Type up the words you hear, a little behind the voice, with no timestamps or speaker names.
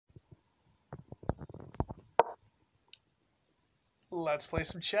Let's play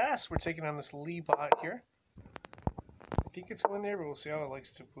some chess. We're taking on this Lee bot here. I think it's going there, but we'll see how it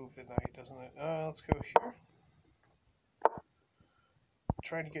likes to move the knight, doesn't it? Let's go here.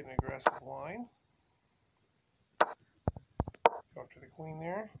 Trying to get an aggressive line. Go after the queen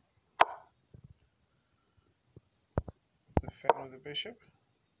there. Defend with the bishop.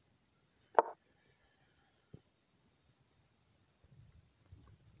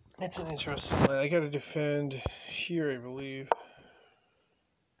 It's an interesting line. I gotta defend here, I believe.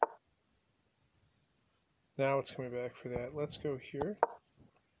 Now it's coming back for that. Let's go here.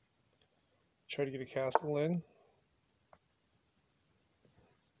 Try to get a castle in.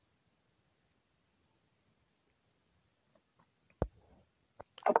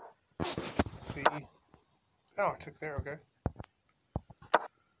 Let's see. Oh, it took there, okay.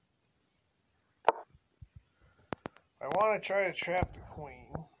 I want to try to trap the queen.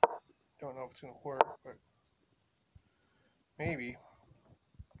 Don't know if it's going to work, but maybe.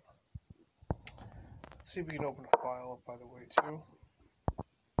 Let's see if we can open a file up, by the way, too.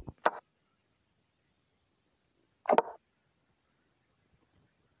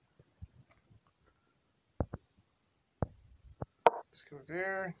 Let's go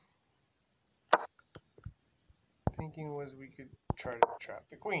there. Thinking was we could try to trap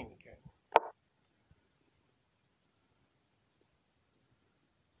the queen again.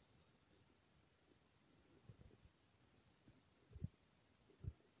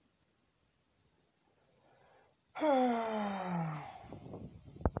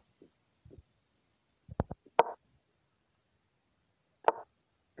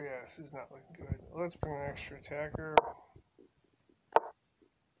 Yeah, this is not looking good. Let's bring an extra attacker.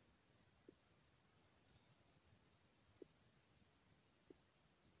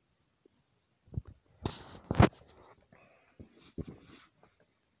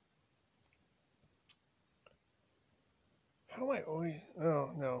 How am I always...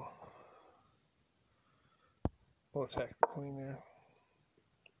 Oh, no. We'll attack the queen there.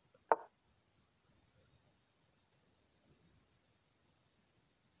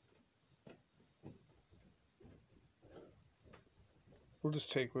 We'll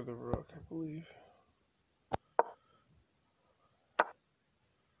just take with the rook, I believe.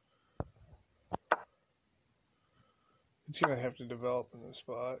 It's going to have to develop in this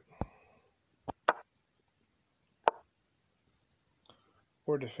spot.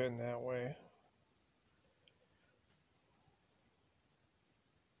 Or defend that way.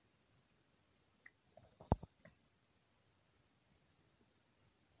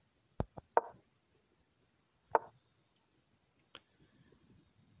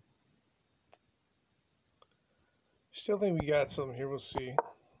 Still think we got something here. We'll see.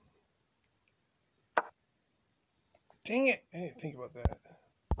 Dang it! I didn't think about that.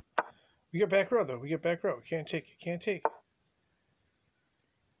 We got back row, though. We got back row. Can't take it. Can't take it.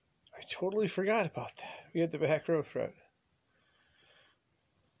 I totally forgot about that. We had the back row threat.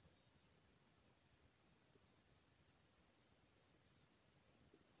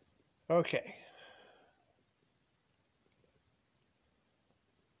 Okay.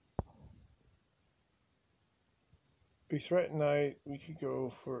 We threaten knight. We could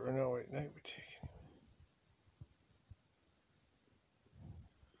go for... Or no, wait. Knight would take it.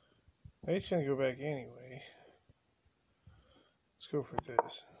 Knight's going to go back anyway. Let's go for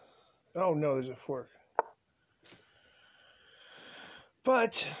this. Oh, no, there's a fork.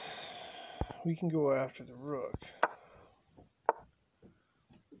 But we can go after the rook.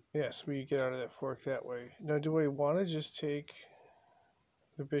 Yes, we get out of that fork that way. Now, do I want to just take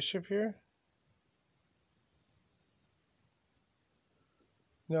the bishop here?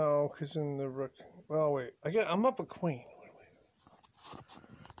 No, because in the rook... Well, wait. I'm up a queen.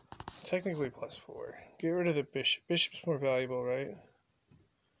 Technically +4. Get rid of the bishop. Bishop's more valuable, right?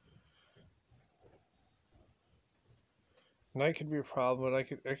 Knight could be a problem, but I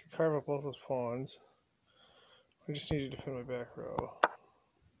could carve up both those pawns. I just need to defend my back row.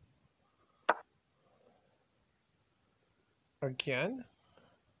 Again?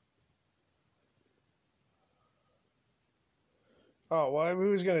 Oh, well, I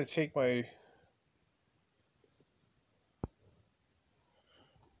was going to take my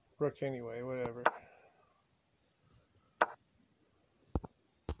rook anyway, whatever.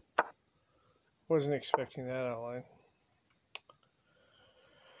 Wasn't expecting that outline.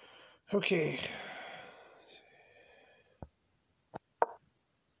 Okay.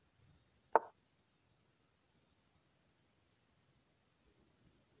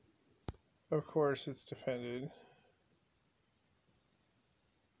 Of course, it's defended.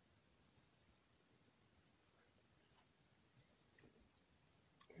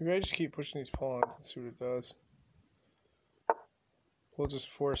 Maybe I just keep pushing these pawns and see what it does. we'll just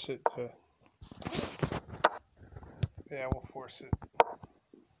force it to... Yeah, we'll force it.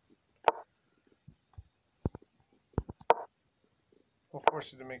 We'll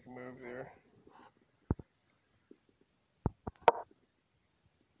force it to make a move there.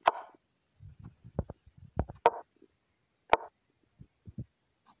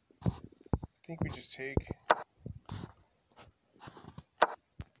 I think we just take,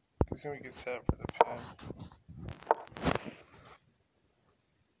 because then we can set up for the pen.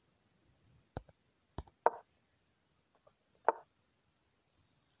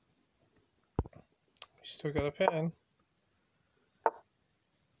 We still got a pen.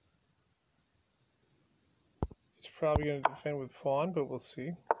 It's probably going to defend with pawn, but we'll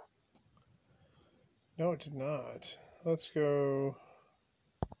see. No, it did not. Let's go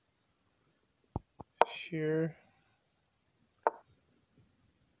here.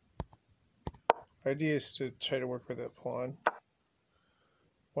 Idea is to try to work with that pawn,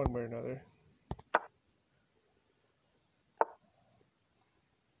 one way or another.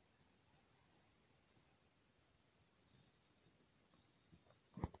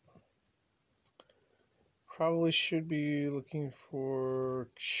 Probably should be looking for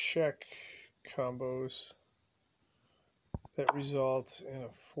check combos that result in a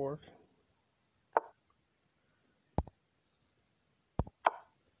fork.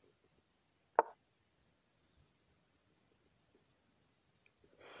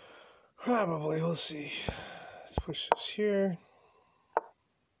 Probably, we'll see. Let's push this here.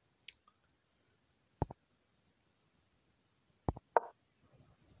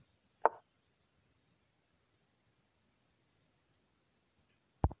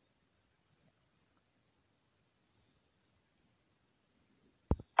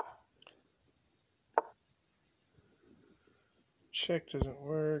 Check doesn't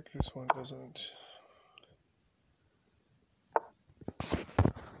work, this one doesn't.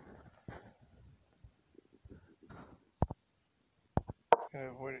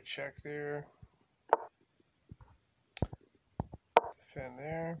 Gonna avoid a check there. Defend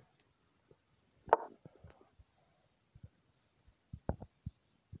there.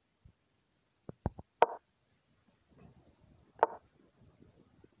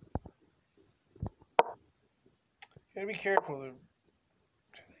 Gotta be careful to...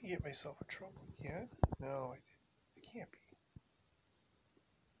 Did I get myself in trouble again? No, I can't be.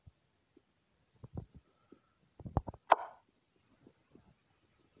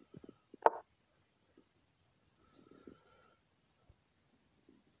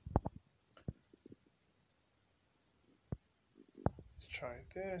 Let's try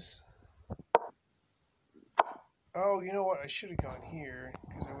this. Oh, you know what? I should have gone here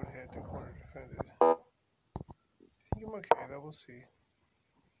because I would have had the corner defended. I think I'm okay though. We'll see.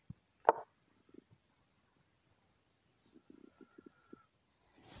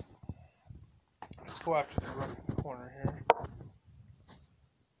 Let's go after the rook in the corner here.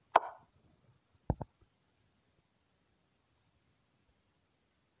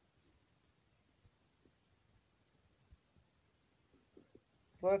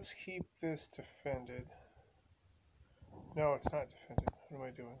 Let's keep this defended. No, it's not defended. What am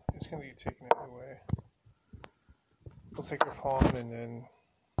I doing? It's going to get taken out of the way. We'll take our pawn and then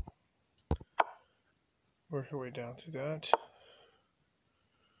work our way down to that.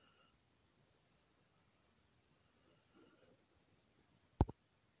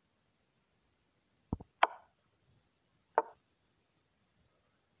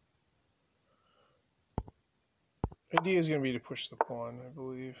 Idea is going to be to push the pawn, I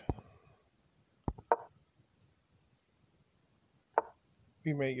believe.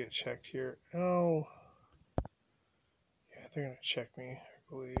 We may get checked here. Oh. Yeah, they're going to check me, I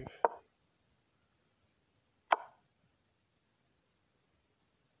believe.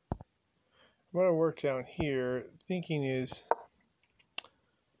 I'm going to work down here. Thinking is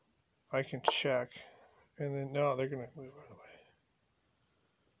I can check. And then, no, they're going to move right away.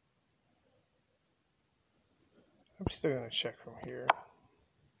 I'm still going to check from here.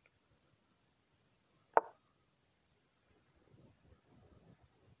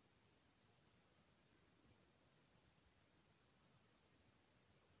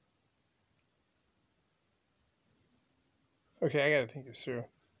 Okay, I got to think this through.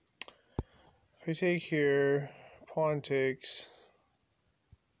 If I take here, pawn takes.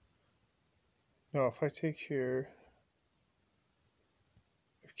 No, if I take here,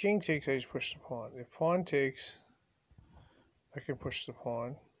 if king takes, I just push the pawn. If pawn takes, I can push the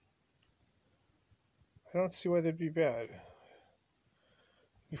pawn. I don't see why that'd be bad.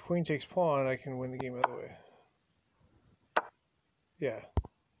 If queen takes pawn, I can win the game the other way. Yeah.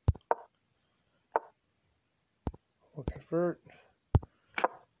 We'll convert.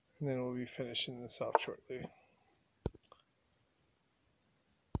 And then we'll be finishing this off shortly.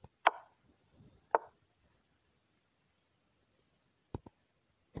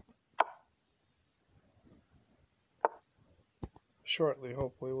 Shortly,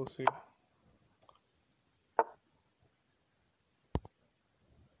 hopefully, we'll see.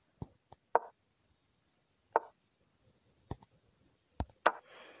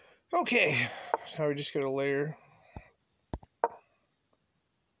 Okay, now we're just going to layer.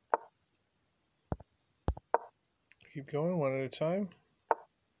 Keep going one at a time.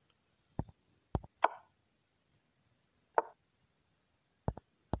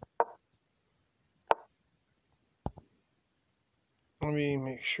 Let me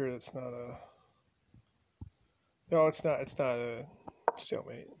make sure that's not a... No, it's not a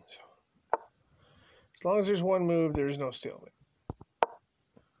stalemate. So, as long as there's one move, there's no stalemate.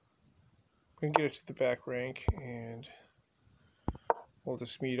 We can get it to the back rank, and we'll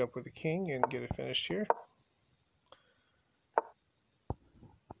just meet up with the king and get it finished here.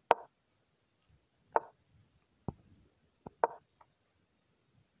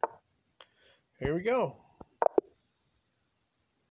 Here we go.